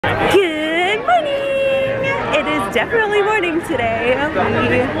Good morning! It is definitely morning today.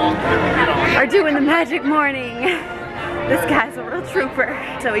 We are doing the magic morning. This guy's a real trooper.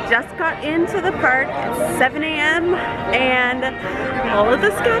 So we just got into the park at 7 a.m. and all of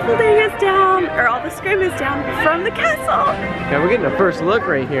the scaffolding is down, or all the scrim is down from the castle. Yeah, we're getting a first look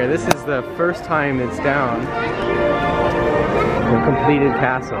right here. This is the first time it's down. The completed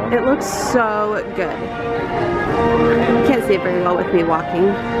castle. It looks so good. You can't see it very well with me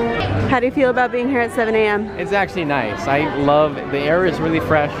walking. How do you feel about being here at 7 a.m.? It's actually nice. I love, the air is really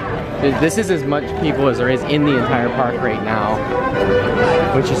fresh. This is as much people as there is in the entire park right now,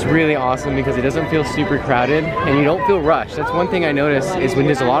 which is really awesome because it doesn't feel super crowded and you don't feel rushed. That's one thing I notice is when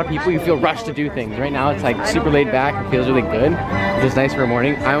there's a lot of people, you feel rushed to do things. Right now it's like super laid back. It feels really good, which is nice for a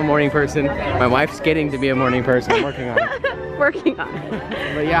morning. I'm a morning person. My wife's getting to be a morning person. I'm working on it. Working on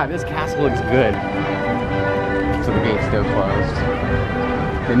it. But yeah, this castle looks good. So the gate's still closed.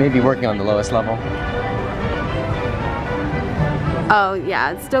 They may be working on the lowest level. Oh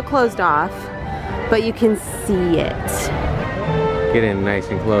yeah, it's still closed off, but you can see it. Get in nice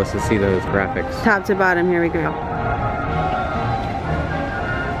and close to see those graphics. Top to bottom, here we go.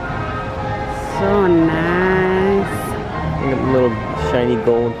 So nice. Look at little shiny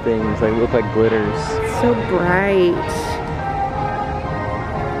gold things, they look like glitters. So bright.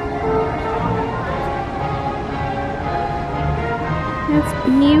 It's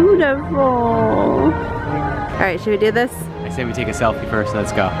beautiful. All right, should we do this? I say we take a selfie first,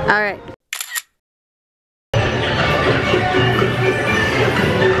 let's go. All right.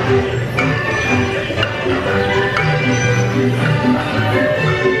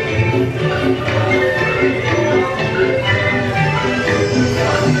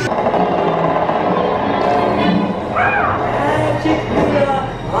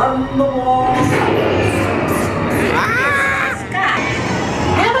 On the wall.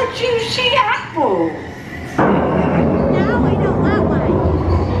 Have a juicy apple. No, I don't want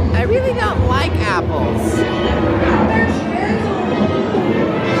one. I really don't like apples.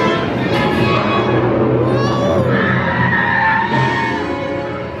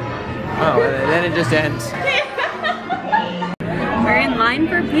 Oh, and then it just ends. We're in line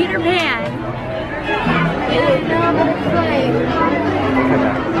for Peter Pan.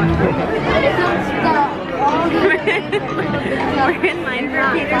 We're in line for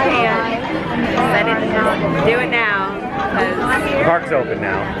Peter Pan. Decided to just do it now. The park's open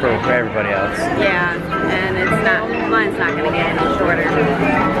now for everybody else. Yeah, and it's not, line's not going to get any shorter.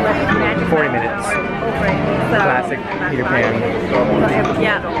 40 minutes. Classic Peter Pan.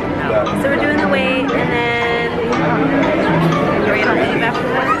 Yeah. So we're doing the wait, and then are we going to leave after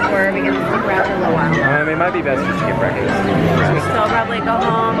work, or are we going to stick around for a little while? It might be best just to get breakfast. So I'll probably go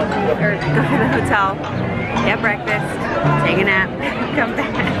home, or go to the hotel, get breakfast, take a nap, come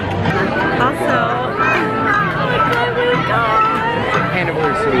back. Also,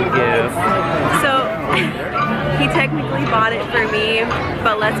 Anniversary gift. so he technically bought it for me,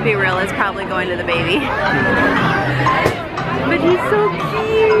 but let's be real, it's probably going to the baby. But he's so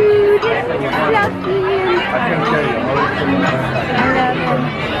cute, fluffy. I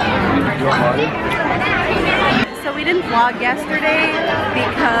love him. So we didn't vlog yesterday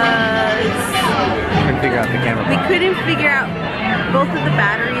because Couldn't figure out the camera. we couldn't figure out, both of the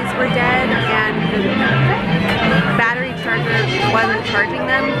batteries were dead and the battery charger wasn't charging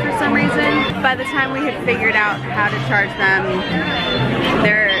them for some reason. By the time we had figured out how to charge them,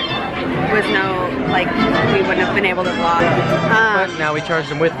 there was no, like, we wouldn't have been able to vlog. But now we charged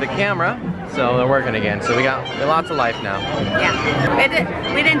them with the camera, so they're working again. So we got lots of life now. Yeah,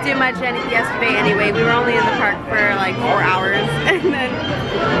 we didn't do much yesterday anyway. We were only in the park for like 4 hours and then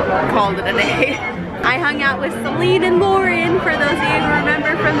called it a day. I hung out with Celine and Lauren, for those of you who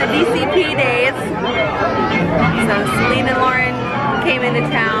remember from the DCP days. So Celine and Lauren came into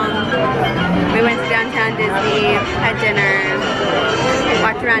town. We went to downtown Disney, had dinner,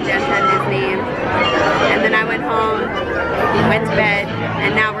 walked around downtown Disney, and then I went home, went to bed,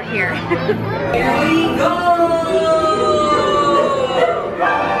 and now we're here. Here we go.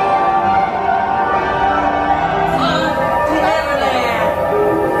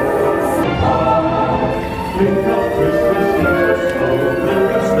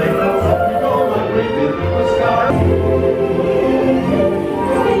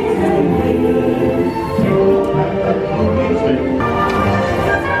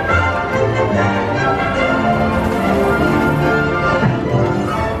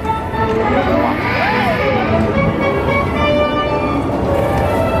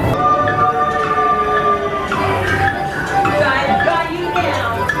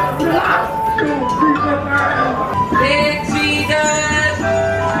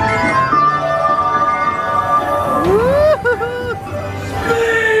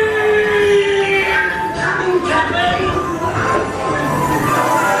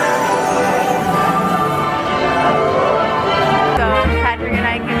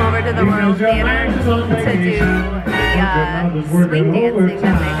 Theatre to do the swing dancing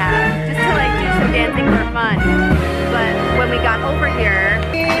that they have, just to like do some dancing for fun. But when we got over here,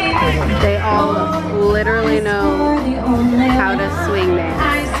 they all literally know how to swing dance.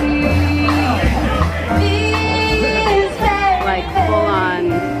 Like full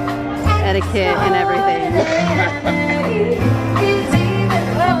on etiquette and everything.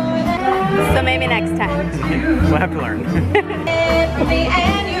 So maybe next time. We'll have to learn.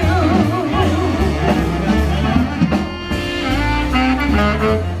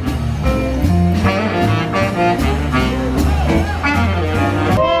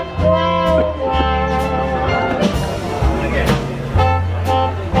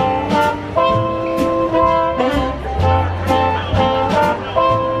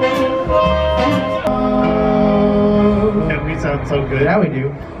 So good. How we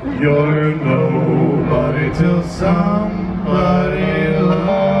do? You're nobody till somebody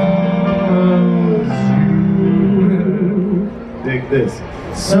loves you. Dig this.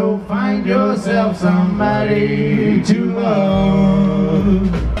 So find yourself somebody to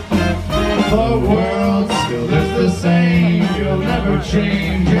love. The world still is the same. You'll never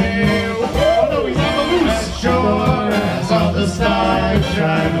change it. Oh no, he's on the loose. As sure as all the stars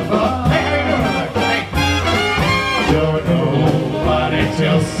shine above. Hey, how you doing? You're nobody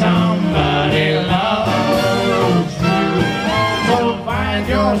till somebody loves you. So find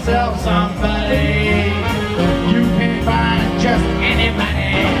yourself somebody. You can find just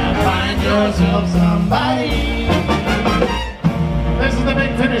anybody. Find yourself somebody. This is the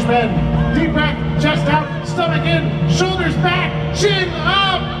big finish, men. Deep breath, chest out, stomach in, shoulders back, chin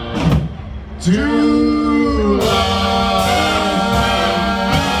up. To love.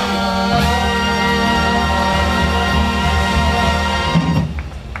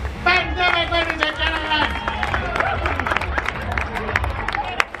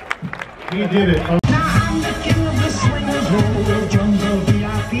 He did it. Now I'm the king of the swingers, roll jungle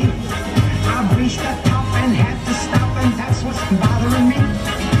VIP. I've reached the top and had to stop, and that's what's bothering me.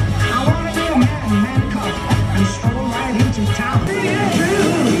 I wanna be a man cup, and stroll right into town.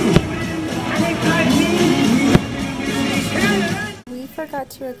 We forgot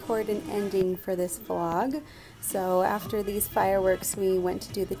to record an ending for this vlog, so after these fireworks we went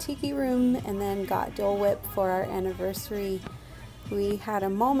to do the tiki room and then got Dole Whip for our anniversary. We had a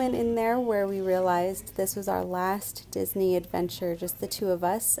moment in there where we realized this was our last Disney adventure, just the two of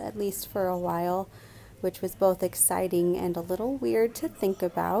us, at least for a while, which was both exciting and a little weird to think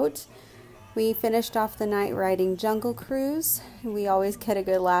about. We finished off the night riding Jungle Cruise. We always get a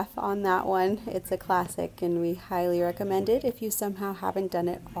good laugh on that one. It's a classic and we highly recommend it if you somehow haven't done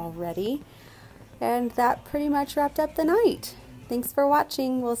it already. And that pretty much wrapped up the night. Thanks for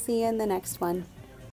watching. We'll see you in the next one.